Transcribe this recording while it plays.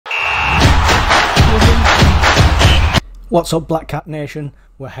What's up, Black Cat Nation?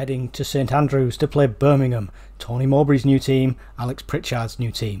 We're heading to St Andrews to play Birmingham, Tony Mowbray's new team, Alex Pritchard's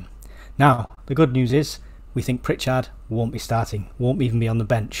new team. Now, the good news is we think Pritchard won't be starting, won't even be on the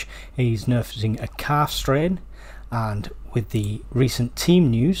bench. He's nursing a calf strain, and with the recent team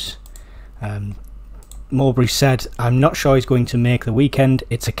news, Mowbray said, I'm not sure he's going to make the weekend.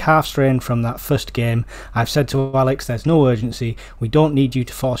 It's a calf strain from that first game. I've said to Alex, there's no urgency. We don't need you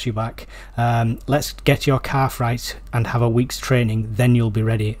to force you back. Let's get your calf right and have a week's training. Then you'll be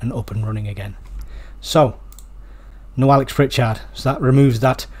ready and up and running again. So, no Alex Pritchard. So that removes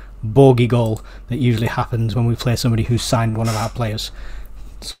that bogey goal that usually happens when we play somebody who's signed one of our players.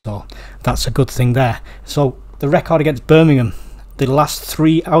 So that's a good thing there. So the record against Birmingham. The last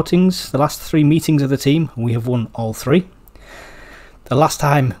three outings, the last three meetings of the team, we have won all three. The last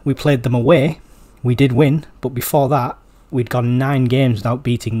time we played them away, we did win, but before that, we'd gone 9 games without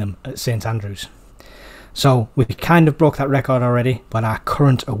beating them at St Andrews. So we kind of broke that record already, but our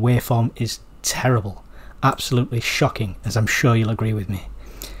current away form is terrible. Absolutely shocking, as I'm sure you'll agree with me.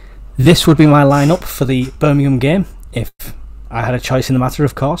 This would be my lineup for the Birmingham game, if I had a choice in the matter,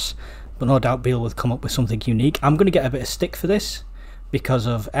 of course. But no doubt Beale would come up with something unique. I'm going to get a bit of stick for this because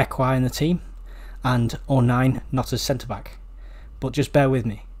of Ekwa in the team and 09 not as centre-back. But just bear with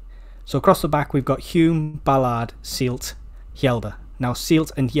me. So across the back we've got Hume, Ballard, Seelt, Hjelde. Now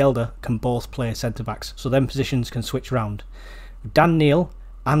Seelt and Hjelde can both play centre-backs, so them positions can switch round. Dan Neil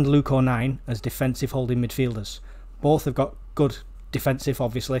and Luke 09 as defensive holding midfielders. Both have got good defensive,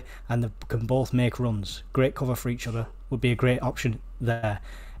 obviously, and they can both make runs. Great cover for each other. Would be a great option there.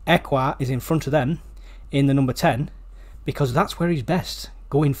 Ekwa is in front of them in the number 10 because that's where he's best,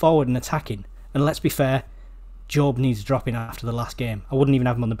 going forward and attacking. And let's be fair, Job needs dropping after the last game. I wouldn't even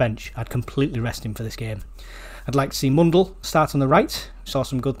have him on the bench. I'd completely rest him for this game. I'd like to see Mundle start on the right. Saw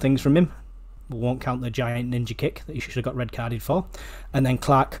some good things from him. We won't count the giant ninja kick that he should have got red carded for. And then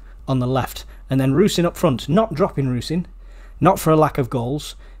Clark on the left. And then Rusin up front. Not dropping Rusin. Not for a lack of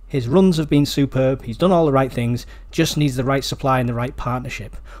goals. His runs have been superb, he's done all the right things, just needs the right supply and the right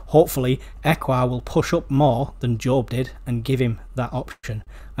partnership. Hopefully Ekwa will push up more than Job did and give him that option.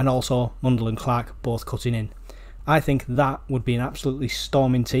 And also Mundle and Clark both cutting in. I think that would be an absolutely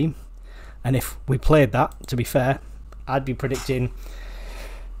storming team. And if we played that, to be fair, I'd be predicting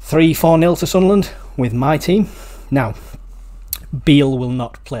 3-4-0 to Sunderland with my team. Now, Beale will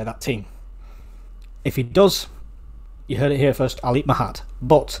not play that team. If he does, you heard it here first, I'll eat my hat.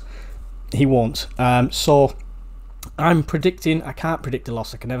 But he won't. So I'm predicting, I can't predict a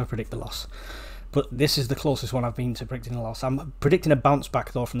loss, I can never predict a loss. But this is the closest one I've been to predicting a loss. I'm predicting a bounce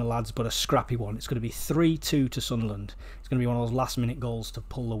back though from the lads, but a scrappy one. It's going to be 3-2 to Sunderland. It's going to be one of those last minute goals to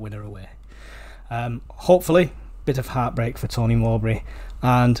pull the winner away. Hopefully, a bit of heartbreak for Tony Mowbray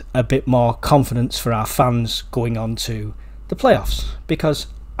and a bit more confidence for our fans going on to the playoffs. Because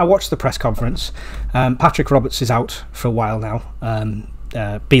I watched the press conference. Patrick Roberts is out for a while now.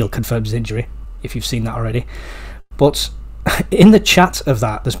 Beale confirms his injury, if you've seen that already. But in the chat of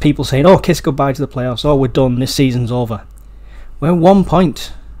that, there's people saying, oh, kiss goodbye to the playoffs. Oh, we're done. This season's over. We're 1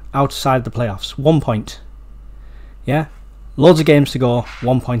 point outside the playoffs. 1 point. Yeah? Loads of games to go.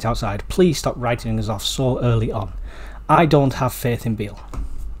 1 point outside. Please stop writing us off so early on. I don't have faith in Beale.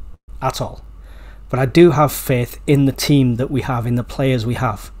 At all. But I do have faith in the team that we have, in the players we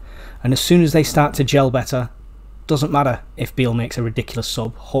have. And as soon as they start to gel better, doesn't matter if Beale makes a ridiculous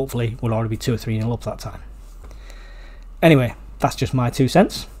sub. Hopefully we'll already be 2 or 3-0 up that time. Anyway, that's just my 2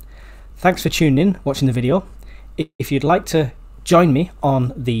 cents. Thanks for tuning in, watching the video. If you'd like to join me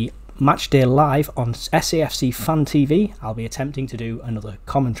on the match day live on SAFC Fan TV, I'll be attempting to do another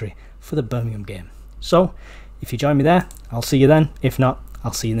commentary for the Birmingham game. So, if you join me there, I'll see you then. If not,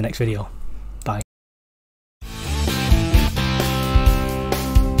 I'll see you in the next video.